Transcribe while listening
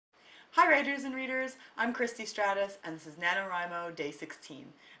Hi writers and readers, I'm Christy Stratus and this is NaNoWriMo Day 16.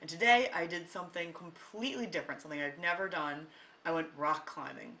 And today I did something completely different, something I've never done. I went rock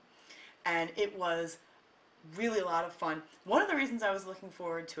climbing. And it was really a lot of fun. One of the reasons I was looking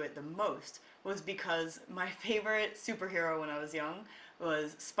forward to it the most was because my favorite superhero when I was young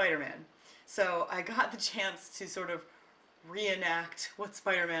was Spider-Man. So I got the chance to sort of reenact what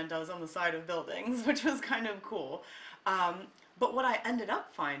Spider-Man does on the side of buildings, which was kind of cool. Um, but what I ended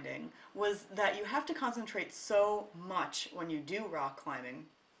up finding was that you have to concentrate so much when you do rock climbing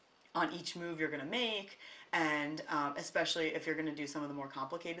on each move you're going to make, and especially if you're going to do some of the more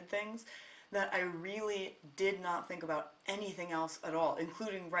complicated things, that I really did not think about anything else at all,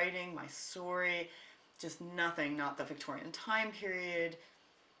 including writing my story, just nothing, not the Victorian time period,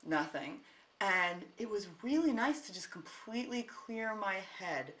 nothing. And it was really nice to just completely clear my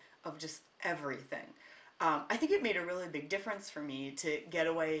head of just everything. I think it made a really big difference for me to get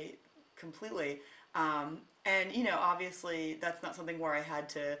away completely. And obviously that's not something where I had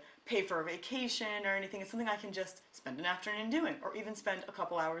to pay for a vacation or anything. It's something I can just spend an afternoon doing, or even spend a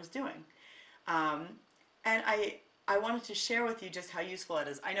couple hours doing. Um, and I wanted to share with you just how useful it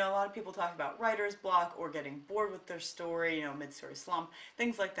is. I know a lot of people talk about writer's block or getting bored with their story, mid-story slump,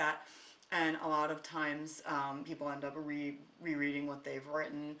 things like that. And a lot of times people end up rereading what they've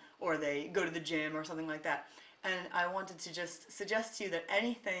written, or they go to the gym or something like that. And I wanted to just suggest to you that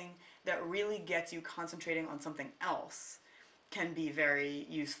anything that really gets you concentrating on something else can be very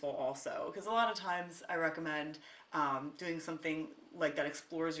useful also. Because a lot of times I recommend doing something like that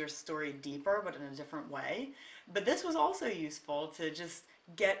explores your story deeper but in a different way. But this was also useful to just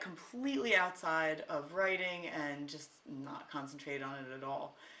get completely outside of writing and just not concentrate on it at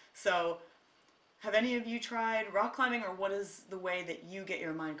all. So have any of you tried rock climbing, or what is the way that you get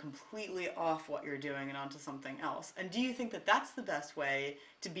your mind completely off what you're doing and onto something else? And do you think that that's the best way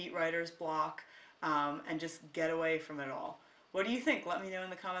to beat writer's block and just get away from it all? What do you think? Let me know in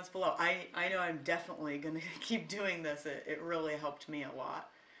the comments below. I know I'm definitely going to keep doing this. It really helped me a lot.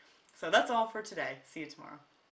 So that's all for today. See you tomorrow.